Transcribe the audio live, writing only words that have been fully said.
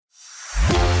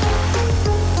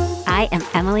I am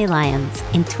Emily Lyons.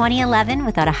 In 2011,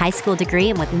 without a high school degree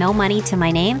and with no money to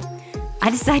my name, I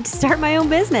decided to start my own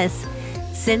business.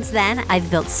 Since then,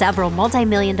 I've built several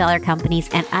multi-million-dollar companies,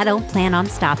 and I don't plan on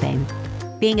stopping.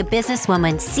 Being a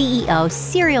businesswoman, CEO,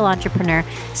 serial entrepreneur,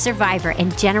 survivor,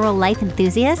 and general life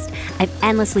enthusiast, I'm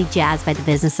endlessly jazzed by the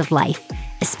business of life,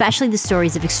 especially the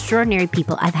stories of extraordinary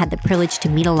people I've had the privilege to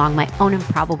meet along my own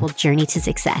improbable journey to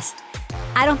success.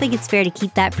 I don't think it's fair to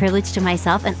keep that privilege to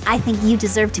myself, and I think you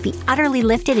deserve to be utterly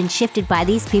lifted and shifted by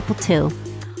these people too.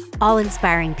 All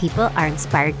inspiring people are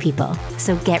inspired people,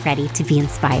 so get ready to be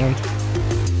inspired.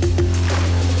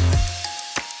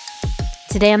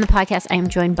 Today on the podcast, I am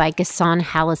joined by Ghassan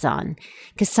Halazon.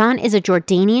 Ghassan is a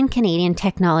Jordanian-Canadian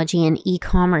technology and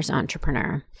e-commerce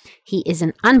entrepreneur. He is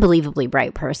an unbelievably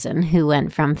bright person who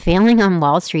went from failing on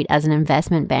Wall Street as an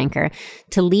investment banker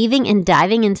to leaving and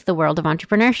diving into the world of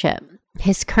entrepreneurship.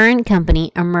 His current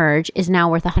company, Emerge, is now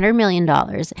worth $100 million,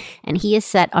 and he is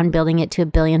set on building it to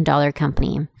 $1 billion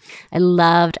company. I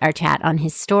loved our chat on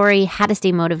his story, how to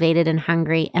stay motivated and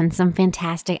hungry, and some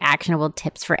fantastic actionable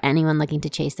tips for anyone looking to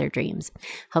chase their dreams.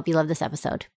 Hope you love this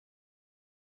episode.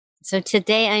 So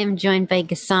today I am joined by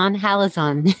Ghassan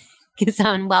Halazon.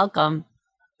 Ghassan, welcome.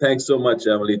 Thanks so much,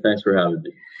 Emily. Thanks for having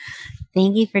me.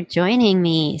 Thank you for joining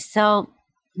me. So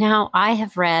now I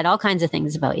have read all kinds of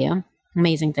things about you.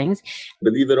 Amazing things.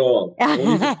 Believe it all.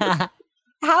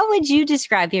 How would you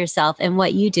describe yourself and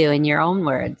what you do in your own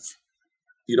words?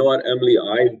 You know what, Emily?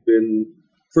 I've been,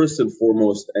 first and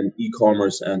foremost, an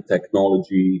e-commerce and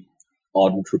technology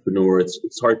entrepreneur.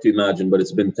 It's hard to imagine, but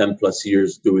it's been 10 plus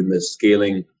years doing this,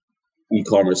 scaling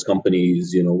e-commerce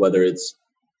companies, whether it's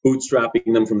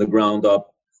bootstrapping them from the ground up,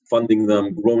 funding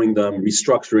them, growing them,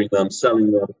 restructuring them,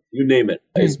 selling them, you name it.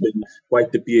 It's been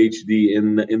quite the PhD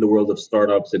in the world of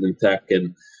startups and in tech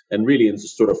and really in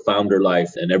sort of founder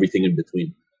life and everything in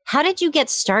between. How did you get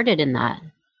started in that?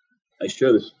 I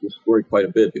share this story quite a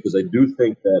bit because I do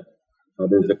think that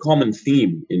there's a common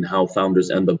theme in how founders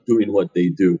end up doing what they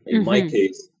do. In my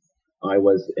case, I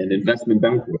was an investment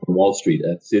banker on Wall Street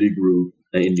at Citigroup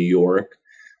in New York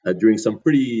during some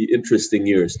pretty interesting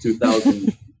years,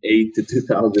 2008 to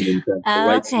 2010.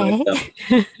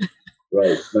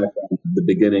 Right, back at the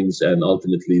beginnings and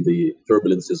ultimately the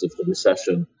turbulences of the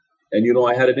recession. And,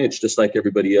 I had an itch just like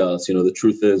everybody else. The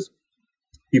truth is,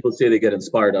 people say they get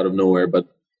inspired out of nowhere, but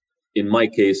in my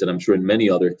case, and I'm sure in many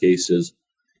other cases,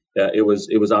 it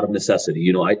was out of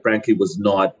necessity. I frankly was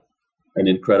not an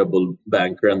incredible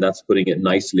banker, and that's putting it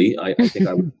nicely. I think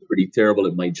I was pretty terrible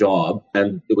at my job,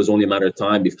 and it was only a matter of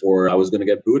time before I was going to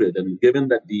get booted. And given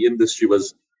that the industry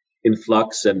was in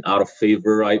flux and out of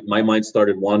favor, my mind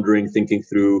started wandering, thinking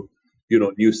through,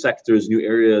 new sectors, new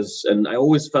areas. And I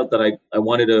always felt that I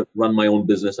wanted to run my own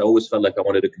business. I always felt like I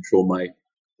wanted to control my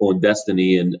own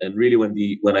destiny. And really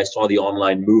when I saw the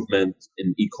online movement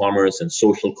in e-commerce and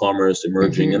social commerce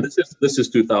emerging, and this is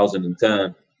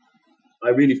 2010, I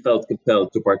really felt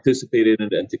compelled to participate in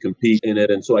it and to compete in it.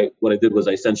 And so what I did was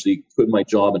I essentially quit my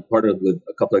job and partnered with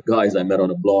a couple of guys I met on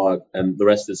a blog, and the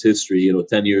rest is history.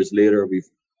 10 years later, we've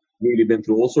really been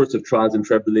through all sorts of trials and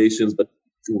tribulations, but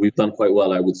we've done quite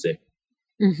well, I would say.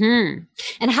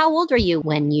 And how old were you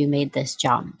when you made this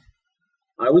jump?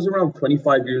 I was around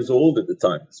 25 years old at the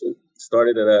time. So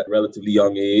started at a relatively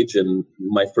young age, and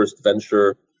my first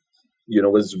venture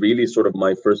was really sort of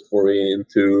my first foray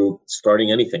into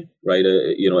starting anything, right?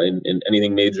 In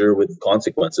anything major with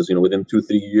consequences. Within 2-3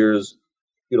 years,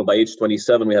 by age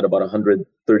 27, we had about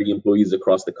 130 employees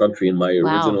across the country in my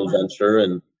original venture.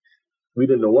 And we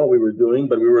didn't know what we were doing,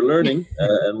 but we were learning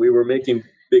and we were making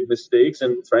big mistakes.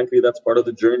 And frankly, that's part of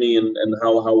the journey and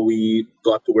how we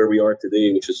got to where we are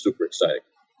today, which is super exciting.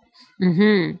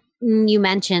 You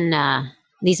mentioned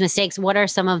these mistakes. What are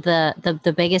some of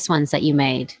the biggest ones that you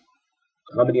made?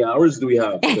 How many hours do we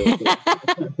have? It's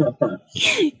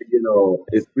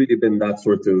really been that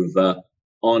sort of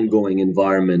ongoing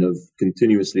environment of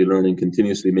continuously learning,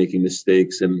 continuously making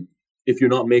mistakes. And if you're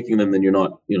not making them, then you're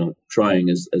not, trying,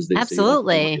 as they say.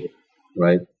 Absolutely.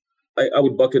 Right. I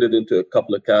would bucket it into a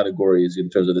couple of categories in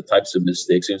terms of the types of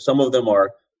mistakes. And some of them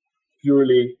are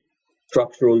purely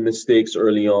structural mistakes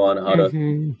early on, how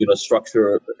to,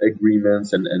 structure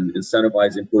agreements and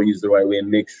incentivize employees the right way and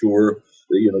make sure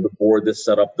the board is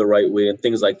set up the right way and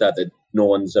things like that no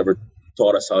one's ever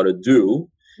taught us how to do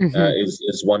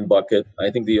is one bucket.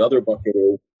 I think the other bucket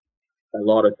is a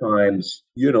lot of times,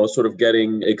 sort of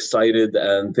getting excited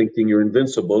and thinking you're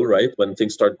invincible, right? When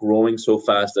things start growing so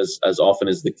fast, as often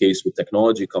is the case with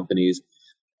technology companies,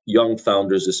 young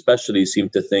founders especially seem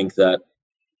to think that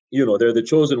they're the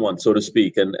chosen one, so to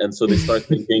speak. And so they start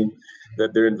thinking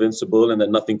that they're invincible and that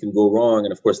nothing can go wrong.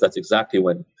 And of course, that's exactly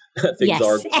when things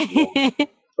are Yes. going wrong.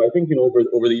 So I think, over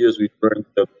the years, we've learned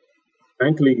to,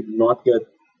 frankly, not get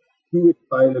too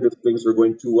excited if things are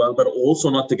going too well, but also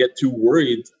not to get too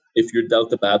worried if you're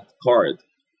dealt a bad card.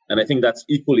 And I think that's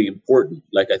equally important.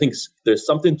 Like, I think there's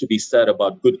something to be said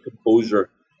about good composure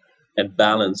and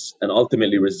balance and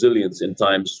ultimately resilience in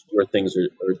times where things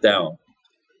are down.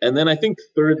 And then I think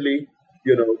thirdly,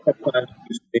 sometimes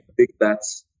you make big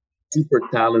bets, super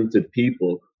talented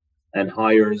people and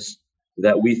hires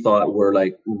that we thought were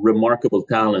like remarkable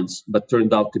talents, but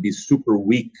turned out to be super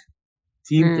weak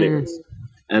team players.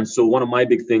 And so one of my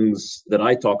big things that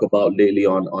I talk about lately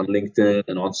on LinkedIn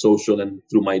and on social and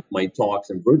through my talks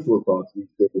and virtual talks these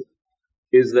days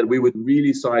is that we would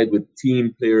really side with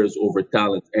team players over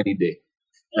talent any day.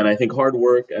 And I think hard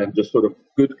work and just sort of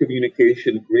good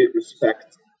communication, great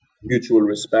respect, mutual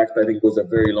respect, I think goes a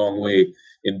very long way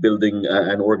in building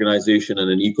an organization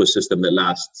and an ecosystem that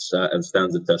lasts and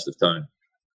stands the test of time.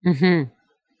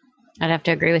 I'd have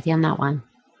to agree with you on that one.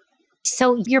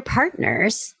 So your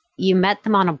partners, you met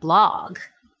them on a blog.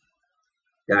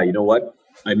 Yeah, you know what?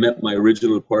 I met my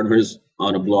original partners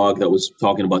on a blog that was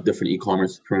talking about different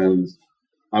e-commerce trends.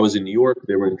 I was in New York,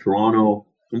 they were in Toronto.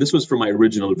 And this was for my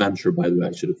original venture, by the way.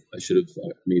 I should have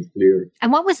made clear.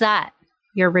 And what was that?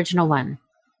 Your original one?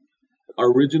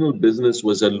 Our original business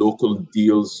was a local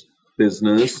deals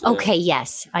business. Okay,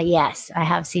 yes, I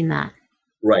have seen that.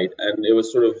 Right, and it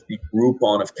was sort of the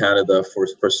Groupon of Canada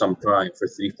for some time, for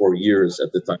 3-4 years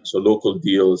at the time. So local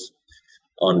deals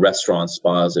on restaurants,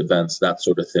 spas, events, that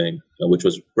sort of thing, which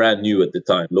was brand new at the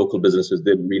time. Local businesses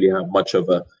didn't really have much of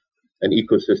an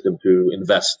ecosystem to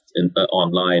invest in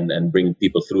online and bring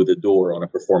people through the door on a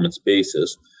performance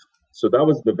basis. So that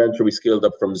was the venture. We scaled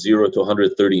up from 0 to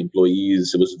 130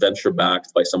 employees. It was venture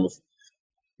backed by some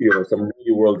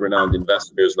really world-renowned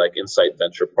investors like Insight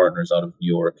Venture Partners out of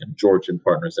New York and Georgian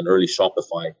Partners, an early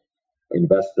Shopify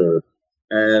investor.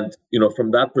 And,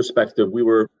 from that perspective, we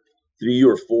were 3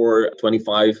 or 4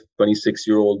 25,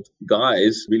 26-year-old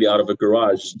guys really out of a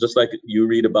garage, just like you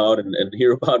read about and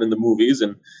hear about in the movies,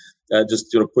 and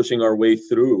just pushing our way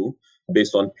through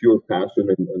based on pure passion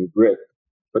and grit.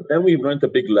 But then we learned a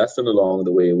big lesson along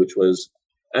the way, which was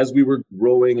as we were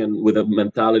growing and with a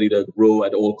mentality to grow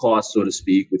at all costs, so to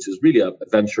speak, which is really a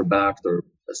venture-backed or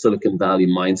a Silicon Valley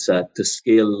mindset to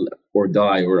scale or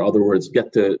die, or in other words,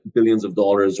 get to billions of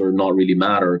dollars or not really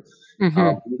matter. We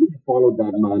really followed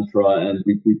that mantra and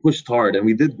we pushed hard and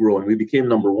we did grow and we became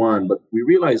number one. But we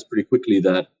realized pretty quickly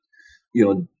that,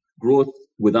 growth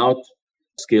without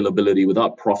scalability,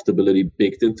 without profitability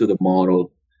baked into the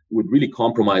model would really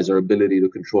compromise our ability to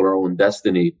control our own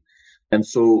destiny. And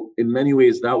so in many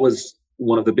ways, that was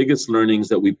one of the biggest learnings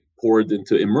that we poured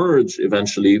into Emerge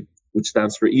eventually, which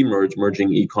stands for Emerge,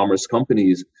 merging e-commerce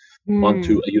companies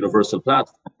onto a universal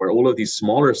platform where all of these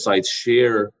smaller sites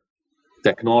share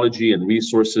technology and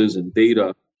resources and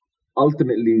data.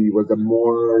 Ultimately was a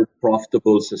more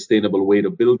profitable, sustainable way to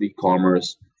build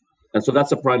e-commerce. And so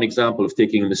that's a prime example of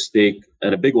taking a mistake,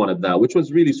 and a big one at that, which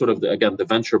was really sort of, the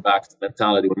venture-backed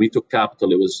mentality. When we took capital,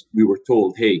 we were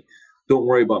told, hey, don't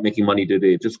worry about making money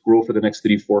today. Just grow for the next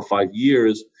 3, 4, 5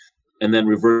 years, and then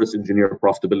reverse engineer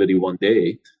profitability one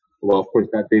day. Well, of course,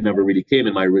 that day never really came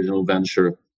in my original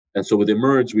venture. And so with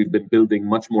Emerge, we've been building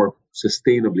much more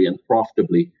sustainably and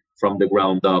profitably from the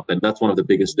ground up. And that's one of the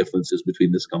biggest differences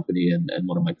between this company and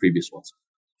one of my previous ones.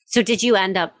 So did you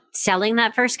end up selling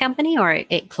that first company or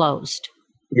it closed?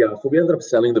 Yeah, so we ended up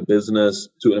selling the business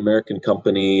to an American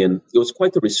company, and it was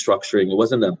quite a restructuring. It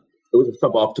was a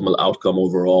suboptimal outcome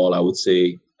overall, I would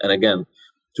say. And again,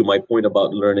 to my point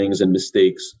about learnings and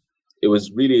mistakes, it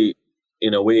was really,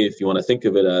 in a way, if you want to think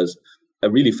of it as a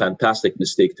really fantastic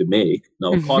mistake to make.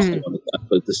 Now, it cost me on that,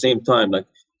 but at the same time,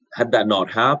 had that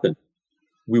not happened,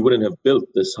 we wouldn't have built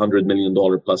this $100 million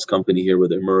plus company here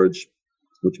with Emerge,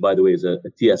 which, by the way, is a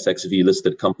TSXV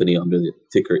listed company under the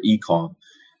ticker ECOM.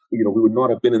 We would not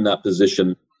have been in that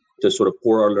position to sort of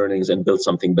pour our learnings and build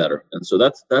something better. And so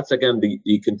that's again,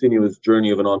 the continuous journey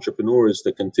of an entrepreneur is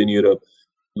to continue to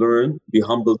learn, be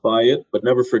humbled by it, but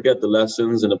never forget the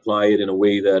lessons and apply it in a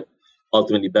way that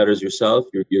ultimately betters yourself,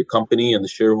 your company, and the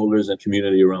shareholders and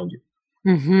community around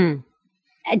you.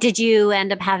 Did you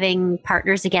end up having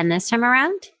partners again this time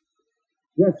around?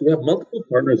 Yes, we have multiple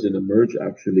partners in Emerge,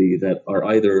 actually, that are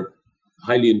either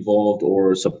highly involved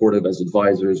or supportive as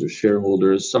advisors or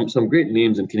shareholders. Some great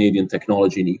names in Canadian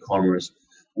technology and e-commerce.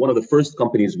 One of the first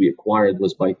companies we acquired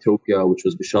was Bytopia, which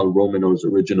was Michelle Romano's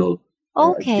original.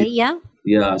 Okay, yeah.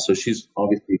 Yeah, so she's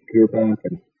obviously ClearBank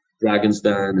and Dragon's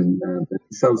Den, and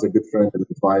Michelle's a good friend and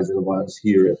advisor of ours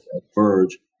here at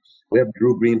Merge. We have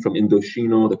Drew Green from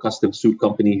Indochino, the custom suit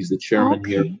company. He's the chairman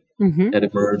here at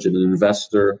Emerge and an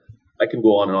investor. I can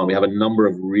go on and on. We have a number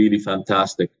of really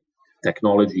fantastic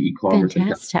technology, e-commerce.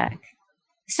 Fantastic.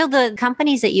 So the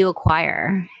companies that you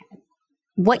acquire,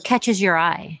 what catches your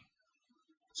eye?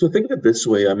 So think of it this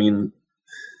way. I mean,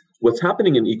 what's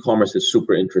happening in e-commerce is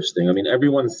super interesting. I mean,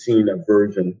 everyone's seen a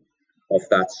version of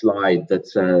that slide that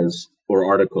says, or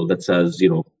article that says,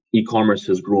 e-commerce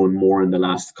has grown more in the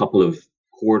last couple of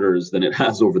quarters than it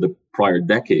has over the prior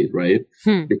decade, right?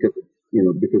 Because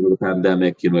of the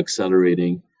pandemic,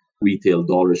 accelerating retail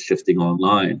dollars shifting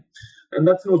online. And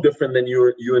that's no different than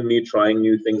you and me trying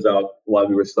new things out while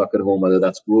we were stuck at home, whether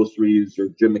that's groceries or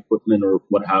gym equipment or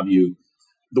what have you.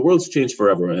 The world's changed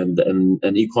forever, and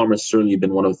e-commerce certainly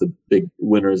been one of the big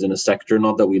winners in a sector.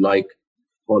 Not that we like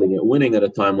calling it winning at a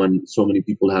time when so many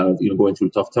people have, going through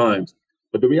tough times.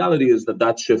 But the reality is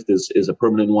that shift is a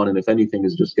permanent one, and if anything,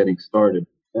 is just getting started.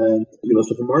 And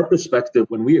so from our perspective,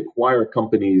 when we acquire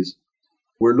companies,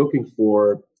 we're looking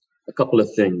for a couple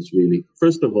of things, really.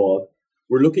 First of all,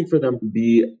 we're looking for them to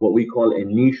be what we call a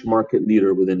niche market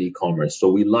leader within e-commerce. So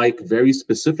we like very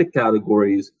specific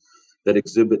categories that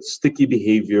exhibit sticky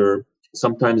behavior,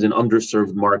 sometimes in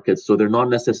underserved markets. So they're not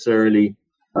necessarily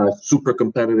super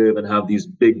competitive and have these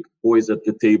big boys at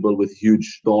the table with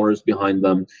huge dollars behind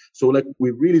them. So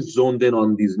we really zoned in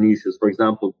on these niches. For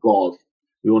example, golf.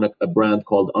 We own a brand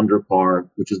called Underpar,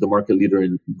 which is the market leader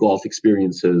in golf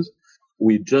experiences.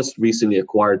 We just recently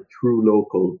acquired True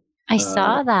Local. I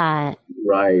saw that.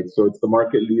 Right. So it's the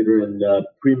market leader in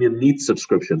premium meat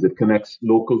subscriptions. It connects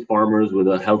local farmers with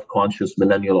a health-conscious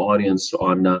millennial audience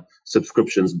on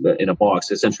subscriptions in a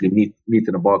box, essentially meat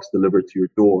in a box delivered to your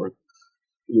door.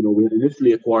 We had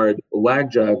initially acquired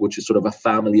WagJag, which is sort of a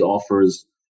family offers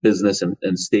business and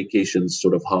staycations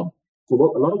sort of hub. So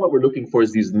a lot of what we're looking for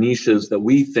is these niches that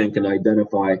we think and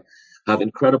identify have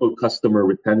incredible customer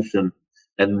retention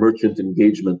and merchant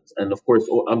engagement, and of course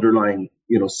underlying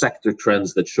sector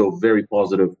trends that show very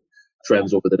positive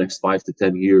trends over the next 5 to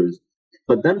 10 years.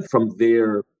 But then from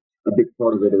there, a big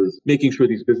part of it is making sure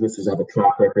these businesses have a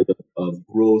track record of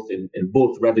growth in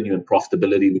both revenue and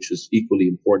profitability, which is equally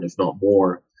important, if not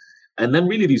more. And then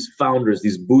really these founders,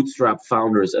 these bootstrap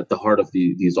founders at the heart of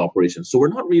these operations. So we're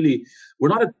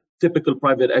not a typical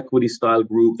private equity style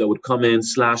group that would come in,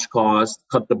 slash cost,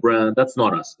 cut the brand. That's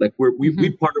not us.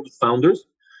 We partner with founders.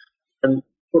 And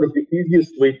sort of the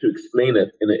easiest way to explain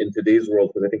it in today's world,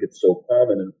 because I think it's so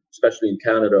common, and especially in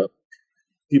Canada,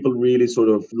 people really sort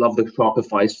of love the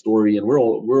Shopify story, and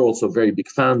we're also very big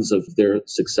fans of their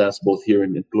success both here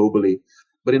and globally.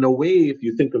 But in a way, if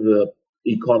you think of the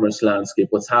e-commerce landscape,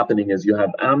 what's happening is you have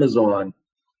Amazon,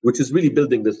 which is really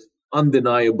building this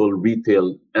undeniable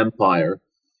retail empire,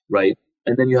 right?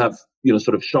 And then you have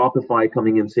sort of Shopify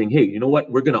coming in saying, hey, you know what?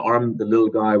 We're going to arm the little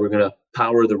guy. We're going to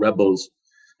power the rebels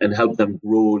and help them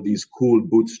grow these cool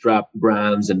bootstrap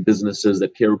brands and businesses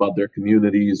that care about their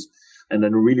communities, and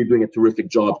then really doing a terrific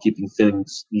job keeping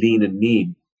things lean and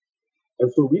mean.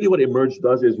 And so really what Emerge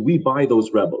does is we buy those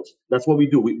rebels. That's what we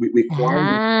do. We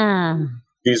acquire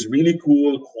these really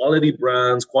cool quality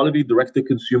brands, quality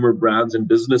direct-to-consumer brands and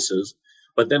businesses.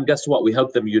 But then guess what? We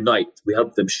help them unite. We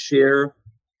help them share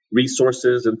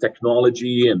resources and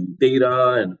technology and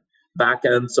data and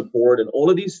back-end support and all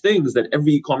of these things that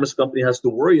every e-commerce company has to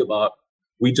worry about.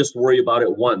 We just worry about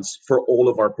it once for all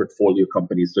of our portfolio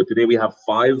companies. So today we have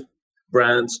 5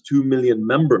 brands, 2 million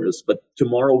members, but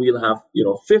tomorrow we'll have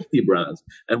 50 brands,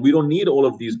 and we don't need all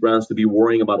of these brands to be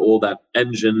worrying about all that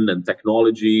engine and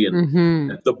technology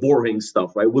and the boring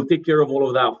stuff, right? We'll take care of all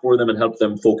of that for them and help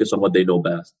them focus on what they know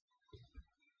best.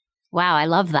 Wow, I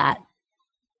love that.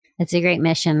 It's a great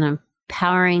mission,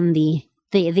 empowering the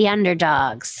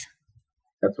underdogs.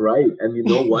 That's right. And you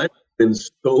know what? Been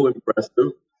so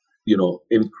impressive,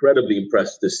 incredibly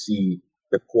impressed to see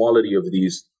the quality of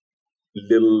these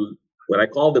little, when I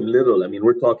call them little, I mean,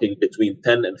 we're talking between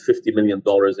 $10 and $50 million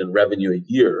in revenue a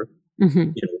year,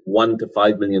 $1 to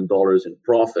 $5 million in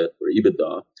profit or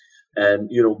EBITDA. And,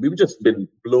 we've just been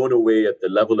blown away at the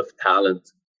level of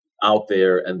talent out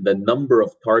there and the number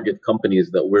of target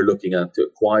companies that we're looking at to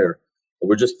acquire.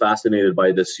 We're just fascinated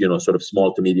by this, sort of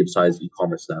small to medium-sized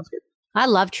e-commerce landscape. I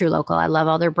love True Local. I love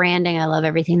all their branding. I love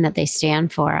everything that they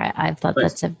stand for. I thought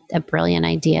that's a brilliant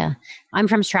idea. I'm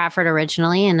from Stratford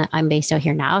originally, and I'm based out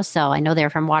here now. So I know they're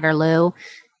from Waterloo.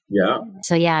 Yeah.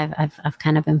 So yeah, I've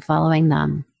kind of been following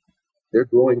them. They're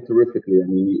growing terrifically. I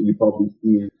mean, you probably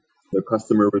see their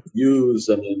customer reviews.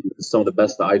 I mean, some of the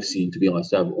best that I've seen, to be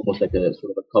honest. They have almost like a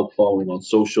sort of a cult following on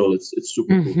social. It's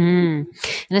super cool. And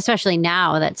especially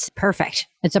now, that's perfect.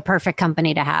 It's a perfect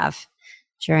company to have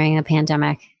during a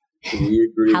pandemic. We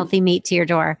agree. Healthy meat to your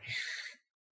door.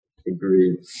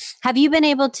 Agreed. Have you been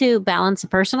able to balance a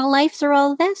personal life through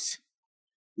all of this?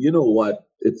 You know what?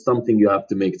 It's something you have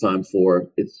to make time for.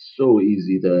 It's so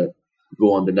easy to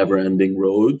go on the never-ending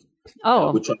road.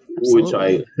 Which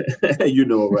I, you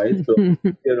know, right? So,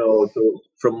 so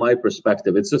from my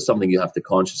perspective, it's just something you have to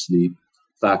consciously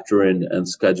factor in and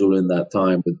schedule in that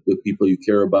time with people you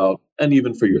care about, and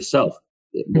even for yourself,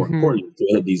 more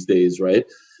importantly these days, right?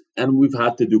 And we've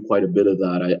had to do quite a bit of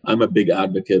that. I'm a big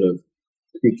advocate of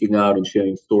speaking out and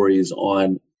sharing stories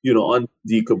on, on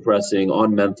decompressing,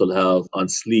 on mental health, on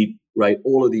sleep, right?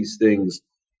 All of these things.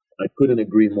 I couldn't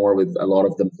agree more with a lot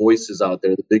of the voices out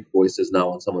there, the big voices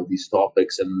now on some of these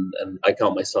topics. And I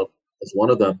count myself as one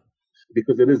of them,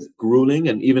 because it is grueling,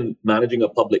 and even managing a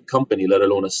public company, let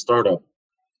alone a startup,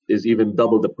 is even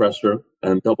double the pressure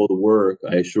and double the work,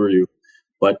 I assure you.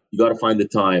 But you got to find the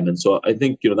time. And so I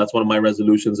think, that's one of my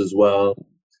resolutions as well,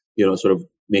 sort of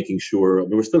making sure. I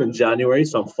mean, we're still in January,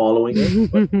 so I'm following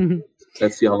it. But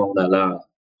let's see how long that lasts.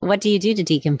 What do you do to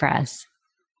decompress?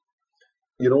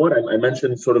 You know what? I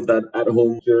mentioned sort of that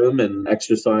at-home gym and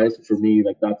exercise. For me,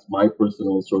 like, that's my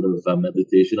personal sort of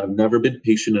meditation. I've never been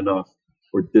patient enough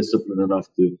or disciplined enough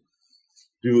to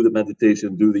do the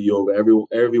meditation, do the yoga.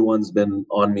 Everyone's been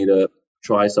on me to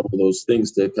try some of those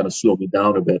things to kind of slow me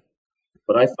down a bit.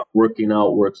 But I thought working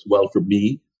out works well for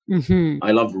me.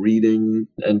 I love reading,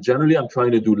 and generally I'm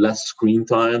trying to do less screen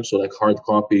time. So like hard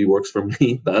copy works for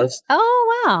me best.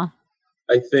 Oh, wow.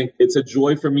 I think it's a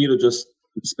joy for me to just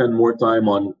spend more time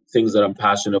on things that I'm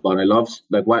passionate about. I love,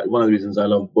 like, one of the reasons I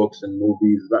love books and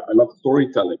movies, I love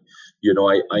storytelling.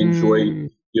 I enjoy,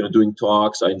 doing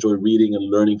talks. I enjoy reading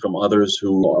and learning from others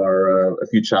who are a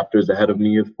few chapters ahead of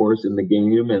me, of course, in the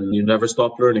game. And you never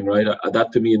stop learning, right?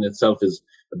 That to me in itself is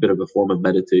a bit of a form of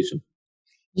meditation.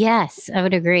 Yes, I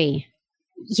would agree.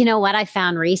 You know what I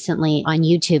found recently on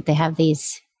YouTube? They have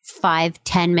these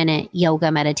 5-10 minute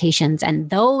yoga meditations, and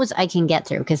those I can get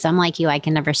through, because I'm like you, I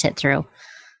can never sit through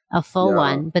a full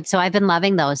one. But so I've been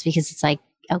loving those, because it's like,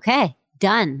 okay,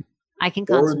 done. I can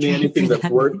concentrate. Or anything that's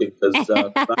working.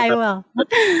 I will.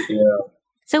 Yeah.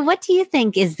 So what do you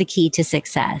think is the key to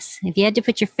success? If you had to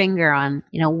put your finger on,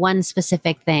 one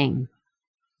specific thing.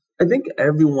 I think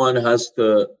everyone has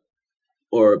to,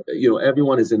 or,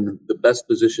 everyone is in the best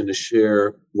position to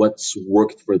share what's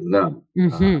worked for them.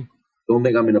 Don't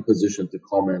think I'm in a position to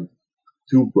comment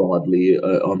too broadly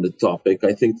on the topic.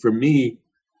 I think for me,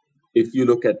 if you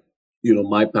look at,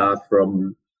 my path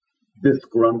from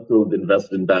disgruntled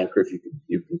investment banker, if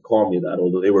you can call me that,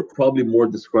 although they were probably more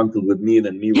disgruntled with me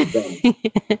than me with them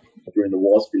during the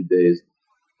Wall Street days.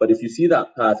 But if you see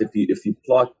that path, if you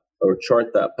plot or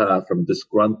chart that path from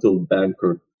disgruntled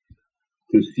banker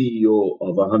to CEO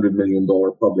of $100 million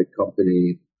public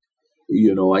company,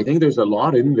 I think there's a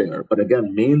lot in there. But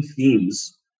again, main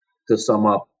themes to sum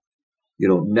up,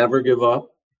 never give up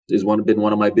is been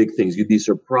one of my big things. You'd be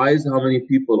surprised how many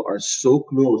people are so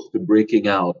close to breaking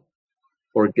out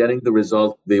or getting the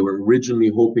result they were originally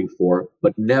hoping for,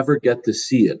 but never get to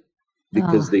see it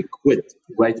because they quit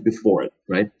right before it,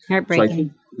 right? Heartbreaking. So I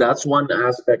think that's one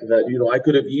aspect that, I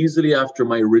could have easily, after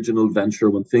my original venture,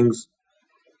 when things,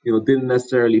 didn't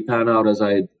necessarily pan out as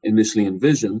I initially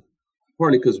envisioned,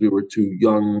 partly because we were too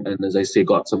young and, as I say,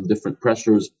 got some different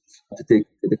pressures to take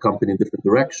the company in different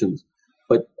directions.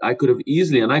 But I could have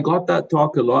easily, and I got that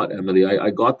talk a lot, Emily.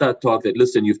 I got that talk that,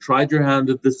 listen, you've tried your hand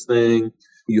at this thing.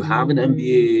 You have an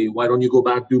MBA. Why don't you go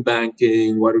back, do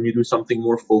banking? Why don't you do something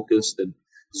more focused and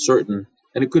certain?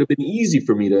 And it could have been easy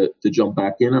for me to jump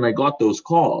back in. And I got those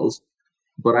calls.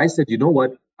 But I said, you know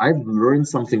what? I've learned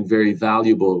something very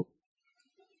valuable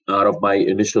out of my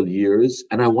initial years,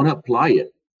 and I want to apply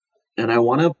it. And I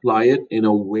want to apply it in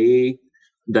a way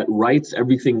that rights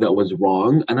everything that was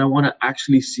wrong. And I want to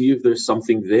actually see if there's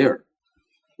something there.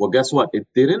 Well, guess what? It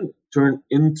didn't turn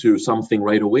into something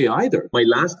right away either. My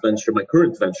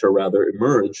current venture,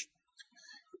 Emerge,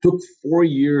 took 4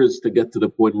 years to get to the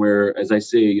point where, as I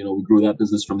say, we grew that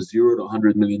business from $0 to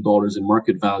 $100 million in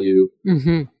market value.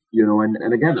 And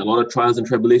again, a lot of trials and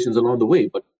tribulations along the way.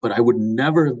 But I would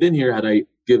never have been here had I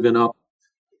given up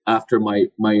after my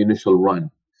initial run.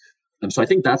 And so I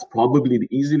think that's probably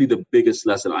easily the biggest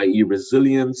lesson, i.e.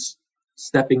 resilience,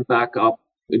 stepping back up,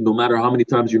 and no matter how many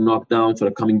times you're knocked down,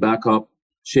 sort of coming back up,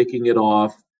 shaking it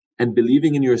off, and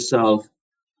believing in yourself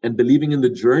and believing in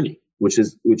the journey, which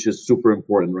is super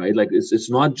important, right? Like it's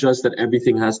not just that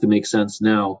everything has to make sense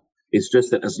now. It's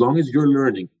just that as long as you're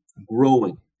learning,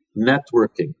 growing,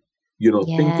 networking,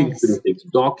 thinking through things,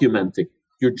 documenting,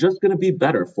 you're just going to be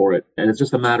better for it. And it's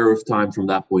just a matter of time from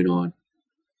that point on.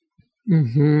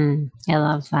 I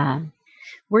love that.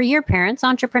 Were your parents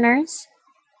entrepreneurs?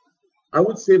 I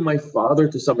would say my father,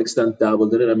 to some extent,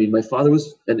 dabbled in it. I mean, my father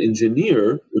was an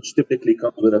engineer, which typically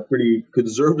comes with a pretty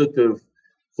conservative,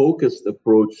 focused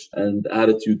approach and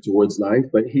attitude towards life.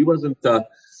 But he wasn't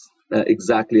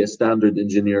exactly a standard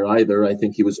engineer either. I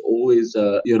think he was always,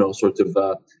 sort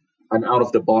of an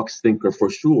out-of-the-box thinker for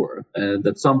sure. And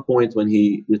at some point when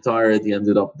he retired, he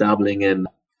ended up dabbling in.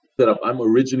 I'm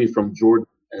originally from Jordan,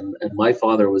 and my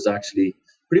father was actually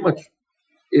pretty much,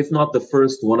 if not the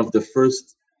first, one of the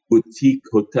first boutique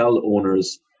hotel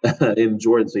owners in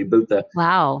Jordan. So he built a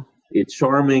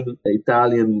charming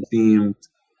Italian-themed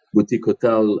boutique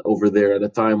hotel over there at a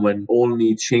time when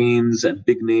only chains and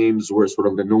big names were sort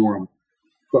of the norm.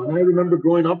 So I remember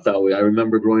growing up that way. I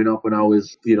remember growing up when I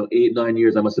was, 8, 9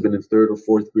 years. I must have been in 3rd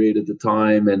or 4th grade at the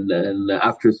time. And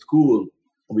after school,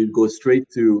 we'd go straight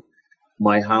to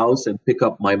my house and pick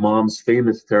up my mom's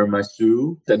famous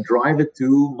tiramisu and drive it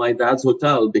to my dad's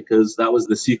hotel, because that was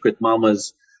the secret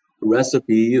mama's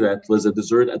recipe that was a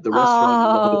dessert at the restaurant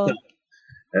in the hotel.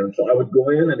 And so I would go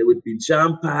in and it would be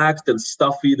jam-packed and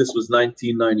stuffy. This was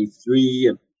 1993,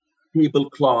 and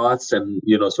tablecloths and,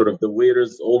 sort of the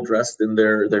waiters all dressed in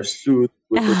their suit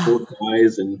with their bow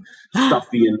ties and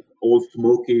stuffy and old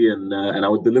smoky. And I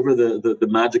would deliver the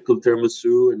magical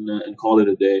tiramisu and call it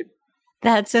a day.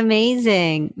 That's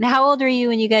amazing. How old were you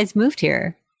when you guys moved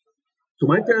here? So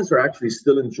my parents are actually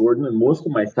still in Jordan, and most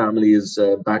of my family is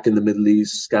back in the Middle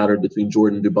East, scattered between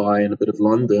Jordan, Dubai, and a bit of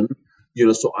London.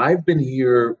 So I've been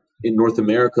here in North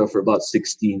America for about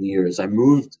 16 years. I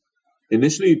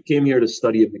initially came here to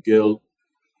study at McGill,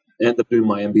 ended up doing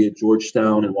my MBA at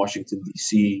Georgetown in Washington,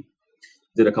 D.C.,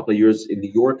 did a couple of years in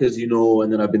New York, as you know,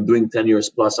 and then I've been doing 10 years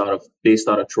plus based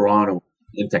out of Toronto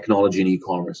in technology and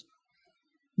e-commerce.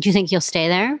 Do you think you'll stay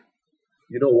there?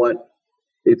 You know what?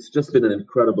 It's just been an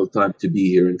incredible time to be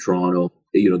here in Toronto.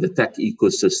 The tech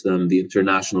ecosystem, the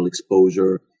international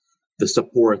exposure, the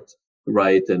support,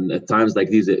 right? And at times like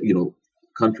these,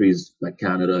 countries like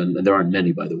Canada, and there aren't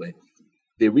many, by the way,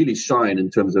 they really shine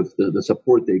in terms of the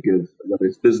support they give, whether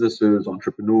it's businesses,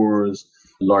 entrepreneurs,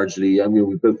 largely. I mean,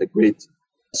 we built a great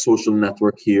social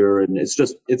network here, and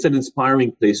it's an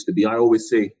inspiring place to be. I always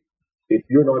say, if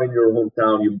you're not in your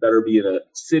hometown, you better be in a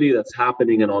city that's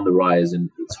happening and on the rise. And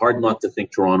it's hard not to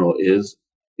think Toronto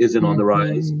isn't on the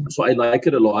rise. So I like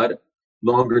it a lot.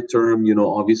 Longer term,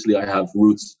 obviously I have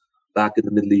roots back in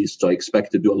the Middle East, so I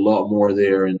expect to do a lot more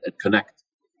there and connect.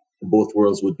 Both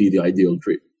worlds would be the ideal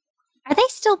dream. Are they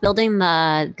still building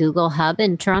the Google hub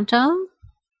in Toronto?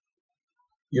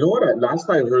 You know what? Last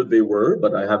I heard they were,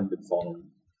 but I haven't been following.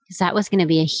 Because that was going to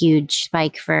be a huge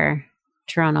spike for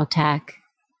Toronto tech.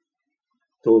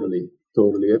 Totally.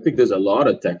 I think there's a lot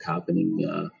of tech happening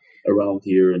around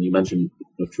here. And you mentioned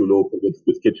True Local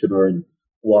with Kitchener and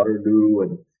Waterloo.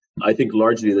 And I think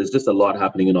largely there's just a lot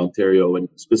happening in Ontario and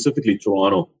specifically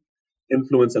Toronto.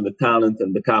 Influence and the talent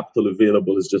and the capital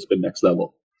available has just been next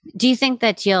level. Do you think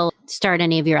that you'll start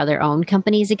any of your other own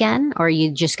companies again? Or are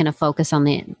you just going to focus on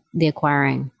the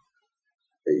acquiring?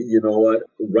 You know what?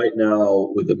 Right now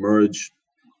with the merge,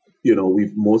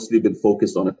 we've mostly been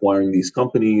focused on acquiring these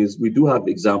companies. We do have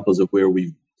examples of where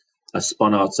we've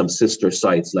spun out some sister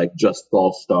sites like Just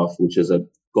Golf Stuff, which is a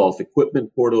golf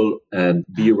equipment portal, and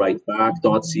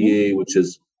BeRightBack.ca, which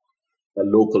is a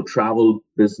local travel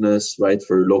business, right,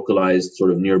 for localized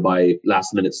sort of nearby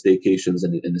last-minute staycations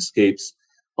and escapes.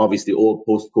 Obviously, all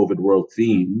post-COVID world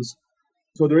themes.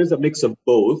 So there is a mix of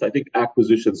both. I think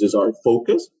acquisitions is our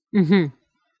focus. Mm-hmm.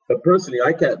 But personally,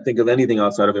 I can't think of anything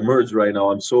outside of Emerge right now.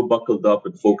 I'm so buckled up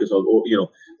and focused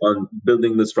on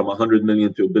building this from $100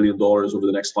 million to $1 billion over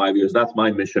the next 5 years. That's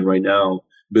my mission right now,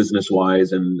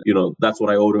 business-wise, and that's what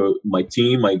I owe to my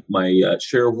team, my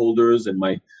shareholders, and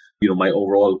my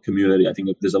overall community. I think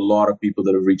there's a lot of people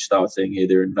that have reached out saying, hey,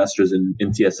 they're investors in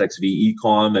TSXV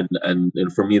e-com,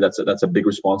 and for me, that's a big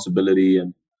responsibility.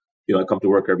 And I come to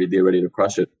work every day ready to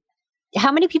crush it.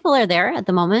 How many people are there at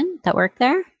the moment that work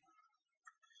there?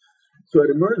 So at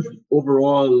Emerge,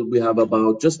 overall, we have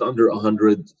about just under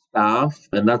 100 staff,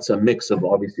 and that's a mix of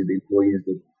obviously the employees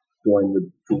that join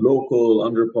with True Local,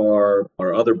 Underpar,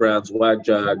 our other brands,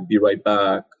 WagJag, Be Right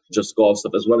Back, Just Golf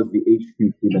Stuff, as well as the HQ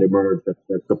team at Emerge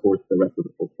that supports the rest of the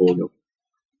portfolio.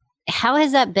 How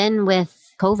has that been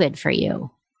with COVID for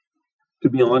you? To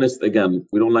be honest, again,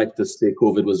 we don't like to say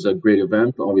COVID was a great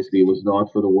event. Obviously, it was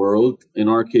not for the world. In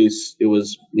our case, it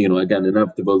was, again,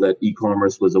 inevitable that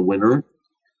e-commerce was a winner.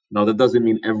 Now, that doesn't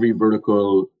mean every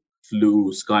vertical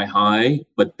flew sky high,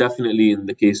 but definitely in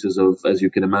the cases of, as you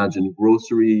can imagine,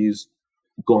 groceries,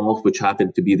 golf, which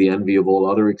happened to be the envy of all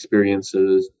other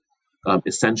experiences,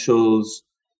 essentials,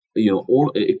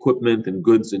 all equipment and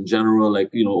goods in general,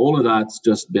 all of that's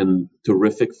just been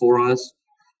terrific for us.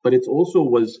 But it also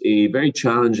was a very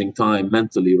challenging time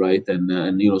mentally, right?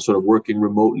 And sort of working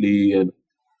remotely and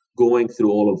going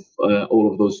through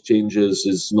all of those changes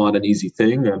is not an easy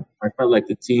thing. And I felt like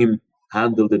the team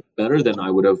handled it better than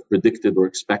I would have predicted or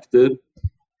expected.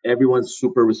 Everyone's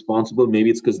super responsible. Maybe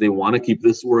it's because they want to keep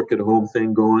this work at home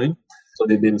thing going. So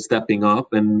they've been stepping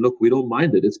up, and look, we don't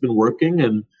mind it. It's been working,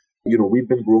 and we've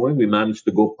been growing. We managed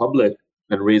to go public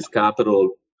and raise capital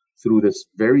through this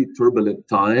very turbulent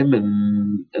time.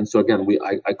 And so again,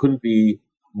 I couldn't be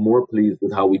more pleased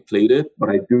with how we played it. But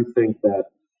I do think that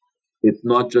it's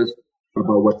not just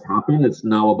about what's happened. It's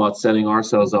now about setting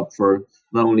ourselves up for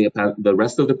not only the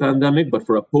rest of the pandemic, but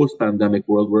for a post-pandemic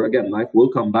world where, again, life will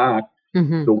come back.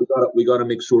 Mm-hmm. So we got to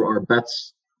make sure our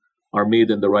bets are made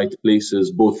in the right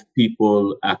places, both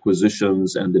people,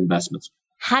 acquisitions, and investments.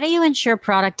 How do you ensure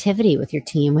productivity with your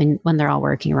team when they're all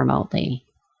working remotely?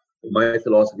 My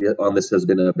philosophy on this has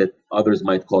been a bit, others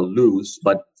might call loose,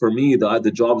 but for me,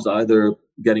 the job's either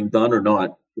getting done or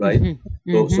not, right?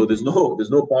 Mm-hmm. So there's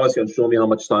no policy on show me how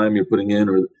much time you're putting in,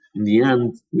 or in the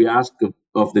end, we ask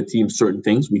of the team certain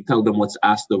things. We tell them what's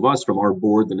asked of us from our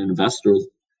board and investors,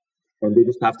 and they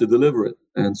just have to deliver it.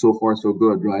 And so far, so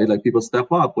good, right? Like, people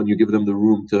step up when you give them the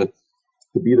room to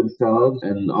be themselves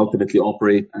and ultimately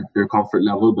operate at their comfort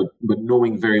level, but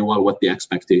knowing very well what the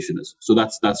expectation is. So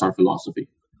that's our philosophy.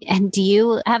 And do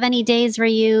you have any days where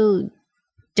you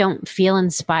don't feel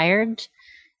inspired,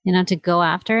 to go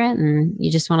after it, and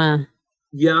you just want to?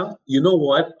 Yeah, you know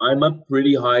what? I'm a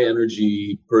pretty high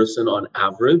energy person on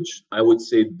average. I would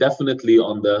say definitely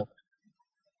on the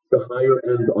higher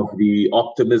end of the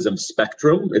optimism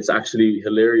spectrum. It's actually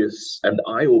hilarious and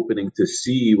eye-opening to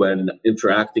see when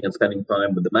interacting and spending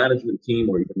time with the management team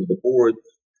or even with the board.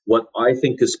 What I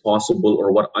think is possible,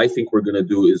 or what I think we're going to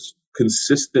do, is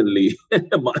consistently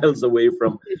miles away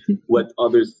from what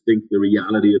others think the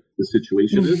reality of the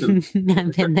situation is. And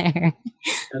I've been there.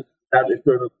 And that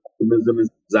eternal optimism is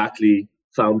exactly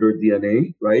founder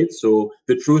DNA, right? So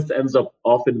the truth ends up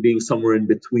often being somewhere in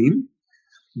between.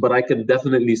 But I can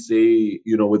definitely say,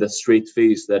 with a straight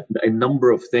face, that a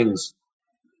number of things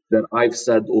that I've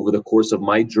said over the course of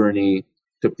my journey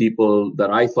to people that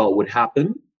I thought would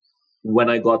happen, when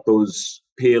I got those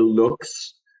pale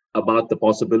looks about the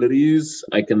possibilities,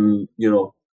 I can,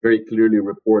 very clearly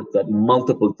report that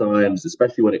multiple times,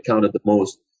 especially when it counted the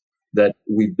most, that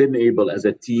we've been able as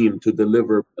a team to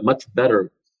deliver much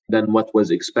better than what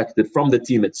was expected from the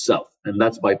team itself. And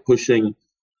that's by pushing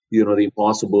the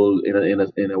impossible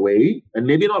in a way, and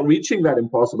maybe not reaching that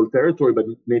impossible territory, but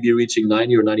maybe reaching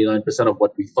 90 or 99% of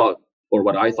what we thought, or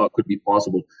what I thought could be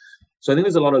possible. So I think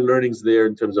there's a lot of learnings there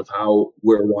in terms of how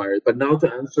we're wired. But now, to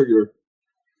answer your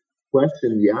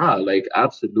question, yeah,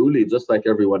 absolutely, just like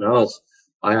everyone else,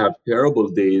 I have terrible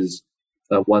days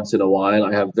once in a while.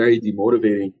 I have very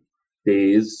demotivating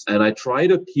days, and I try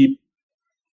to keep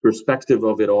perspective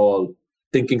of it all,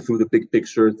 thinking through the big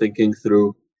picture, thinking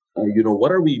through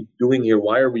what are we doing here?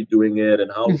 Why are we doing it? And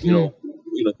how,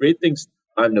 great things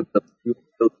and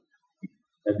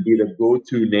be the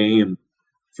go-to name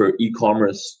for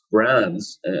e-commerce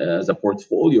brands as a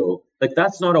portfolio.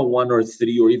 That's not a 1 or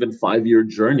 3 or even 5-year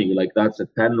journey. That's a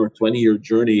 10 or 20-year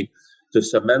journey to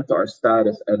cement our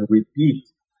status and repeat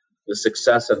the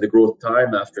success and the growth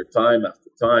time after time after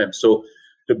time. So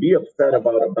to be upset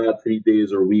about a bad 3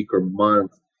 days or week or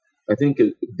month, I think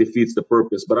it defeats the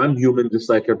purpose. But I'm human just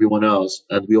like everyone else,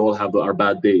 and we all have our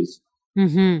bad days.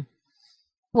 Mm-hmm.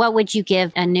 What would you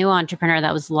give a new entrepreneur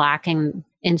that was lacking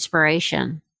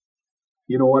inspiration?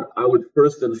 You know what? I would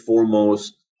first and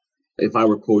foremost, if I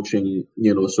were coaching,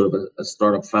 sort of a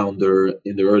startup founder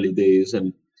in the early days,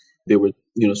 and they were,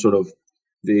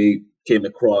 they came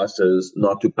across as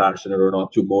not too passionate or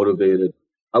not too motivated,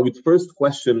 I would first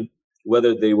question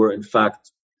whether they were in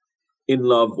fact in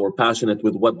love or passionate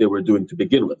with what they were doing to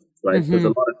begin with, right? Because a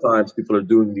lot of times people are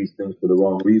doing these things for the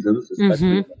wrong reasons,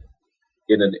 especially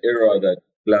in an era that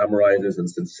glamorizes and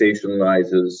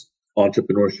sensationalizes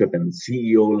entrepreneurship and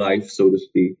CEO life, so to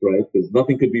speak, right? Because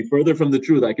nothing could be further from the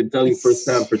truth. I can tell you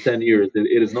firsthand for 10 years,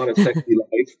 it is not a sexy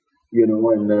life,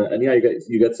 and yeah,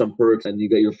 you get some perks and you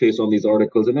get your face on these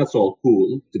articles, and that's all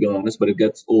cool, to be honest, but it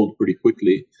gets old pretty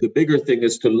quickly. The bigger thing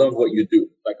is to love what you do.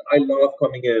 I love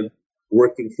coming in,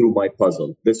 working through my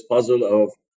puzzle, this puzzle of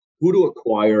who to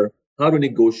acquire, how to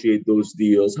negotiate those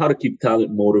deals, how to keep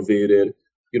talent motivated,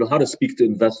 how to speak to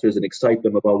investors and excite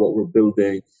them about what we're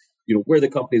building, where the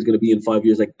company is going to be in 5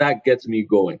 years. That gets me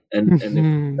going. And if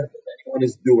anyone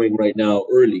is doing right now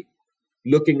early,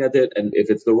 looking at it, and if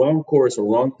it's the wrong course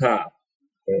or wrong path,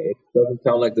 it doesn't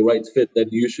sound like the right fit, then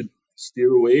you should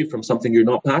steer away from something you're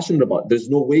not passionate about. There's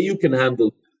no way you can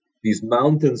handle these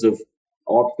mountains of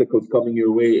obstacles coming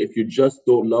your way if you just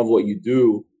don't love what you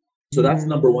do. So that's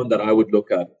number one that I would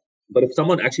look at. But if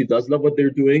someone actually does love what they're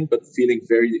doing, but feeling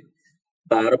very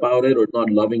bad about it or not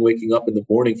loving waking up in the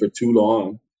morning for too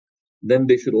long, then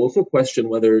they should also question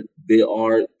whether they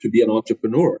are to be an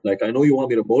entrepreneur. Like, I know you want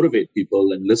me to motivate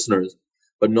people and listeners,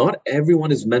 but not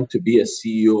everyone is meant to be a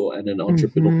CEO and an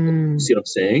entrepreneur. See what I'm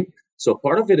saying? So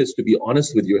part of it is to be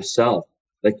honest with yourself.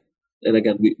 Like, and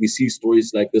again, we see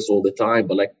stories like this all the time,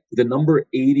 but like the number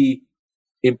 80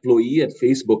 employee at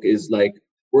Facebook is like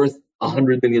worth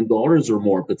 $100 million or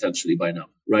more potentially by now,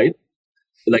 right?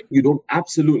 Like, you don't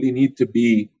absolutely need to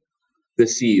be the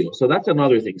CEO. So that's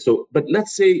another thing. So, but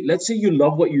let's say you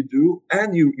love what you do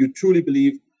and you truly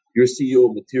believe you're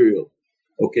CEO material.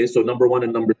 Okay, so number one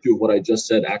and number two, what I just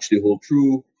said actually hold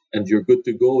true, and you're good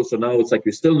to go. So now it's like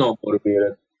you're still not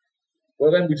motivated.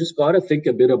 Well, then we just got to think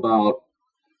a bit about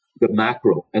the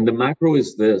macro. And the macro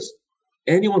is this: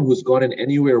 anyone who's gotten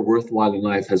anywhere worthwhile in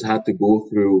life has had to go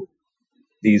through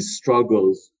these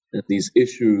struggles and these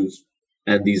issues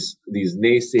and these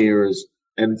naysayers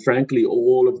and frankly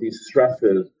all of these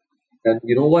stresses. And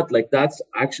you know what? Like, that's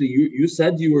actually, you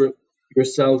said you were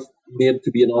yourself made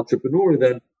to be an entrepreneur.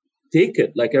 Then take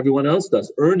it like everyone else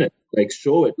does. Earn it, like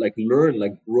show it, like learn,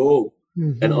 like grow,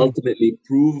 and ultimately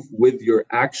prove with your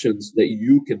actions that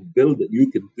you can build it,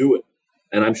 you can do it.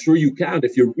 And I'm sure you can.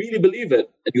 If you really believe it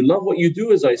and you love what you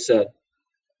do, as I said,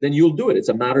 then you'll do it. It's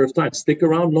a matter of time. Stick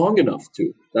around long enough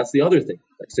to. That's the other thing.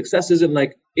 Like, success isn't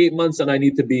like 8 months and I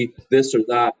need to be this or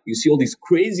that. You see all these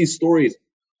crazy stories.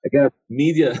 Again, the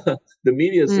media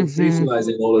is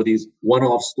sensationalizing all of these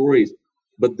one-off stories.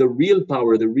 But the real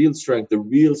power, the real strength, the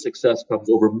real success comes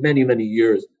over many, many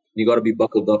years. You got to be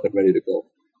buckled up and ready to go.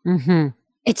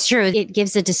 It's true. It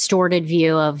gives a distorted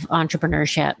view of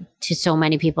entrepreneurship to so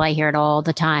many people. I hear it all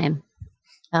the time,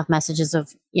 of messages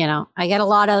of, I get a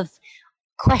lot of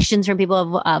questions from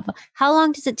people of how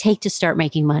long does it take to start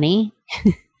making money?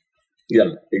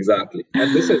 Yeah, exactly.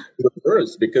 And this is the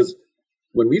first, because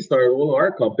when we started all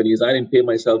our companies, I didn't pay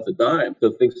myself a dime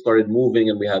until things started moving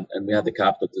and we had the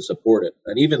capital to support it.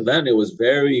 And even then, it was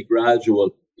very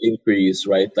gradual increase,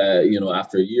 right?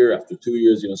 After a year, after 2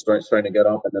 years, starting to get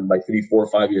up, and then by 3, 4,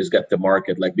 5 years, get to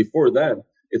market. Like, before then,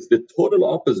 it's the total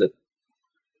opposite.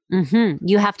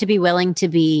 You have to be willing to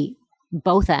be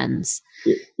both ends.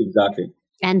 Yeah, exactly.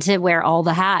 And to wear all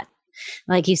the hat.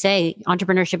 Like you say,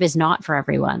 entrepreneurship is not for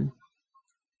everyone.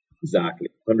 Exactly.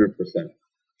 100%.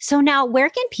 So now, where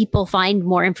can people find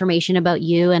more information about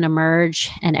you and Emerge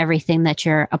and everything that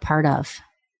you're a part of?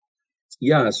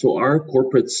 Yeah, so our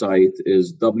corporate site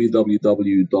is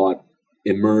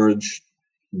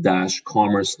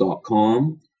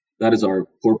www.emerge-commerce.com. That is our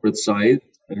corporate site,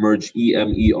 Emerge,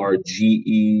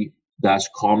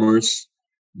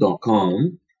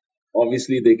 EMERGE-commerce.com.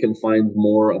 Obviously, they can find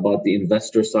more about the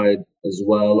investor side as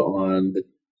well on the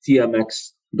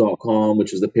TMX.com,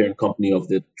 which is the parent company of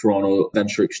the Toronto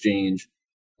Venture Exchange,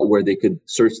 where they could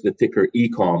search the ticker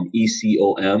ECOM,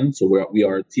 ECOM. So we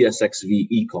are TSXV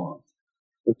ECOM.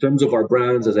 In terms of our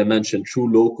brands, as I mentioned,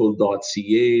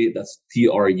 truelocal.ca, that's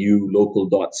TRU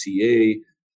local.ca,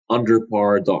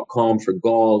 underpar.com for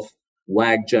golf,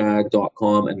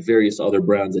 wagjag.com, and various other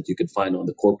brands that you can find on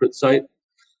the corporate site.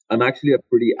 I'm actually a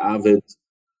pretty avid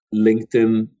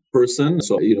LinkedIn person.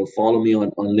 So, follow me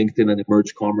on LinkedIn and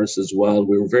Emerge Commerce as well.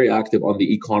 We were very active on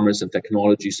the e-commerce and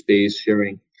technology space,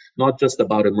 sharing not just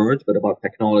about Emerge, but about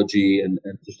technology and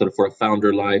just sort of for a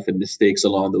founder life and mistakes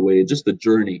along the way, just the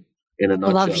journey in a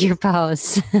nutshell. I love your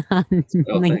posts on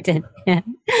LinkedIn. Yeah.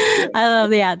 I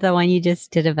love the one you just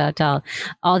did about all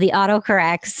the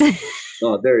autocorrects.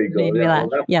 Oh, there you go.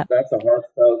 That's a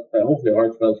hopefully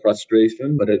heartfelt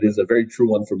frustration, but it is a very true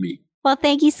one for me. Well,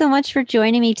 thank you so much for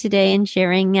joining me today and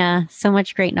sharing so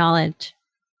much great knowledge.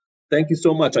 Thank you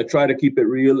so much. I try to keep it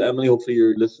real, Emily. Hopefully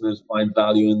your listeners find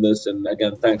value in this. And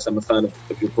again, thanks. I'm a fan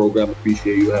of your program.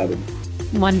 Appreciate you having me.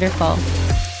 Wonderful.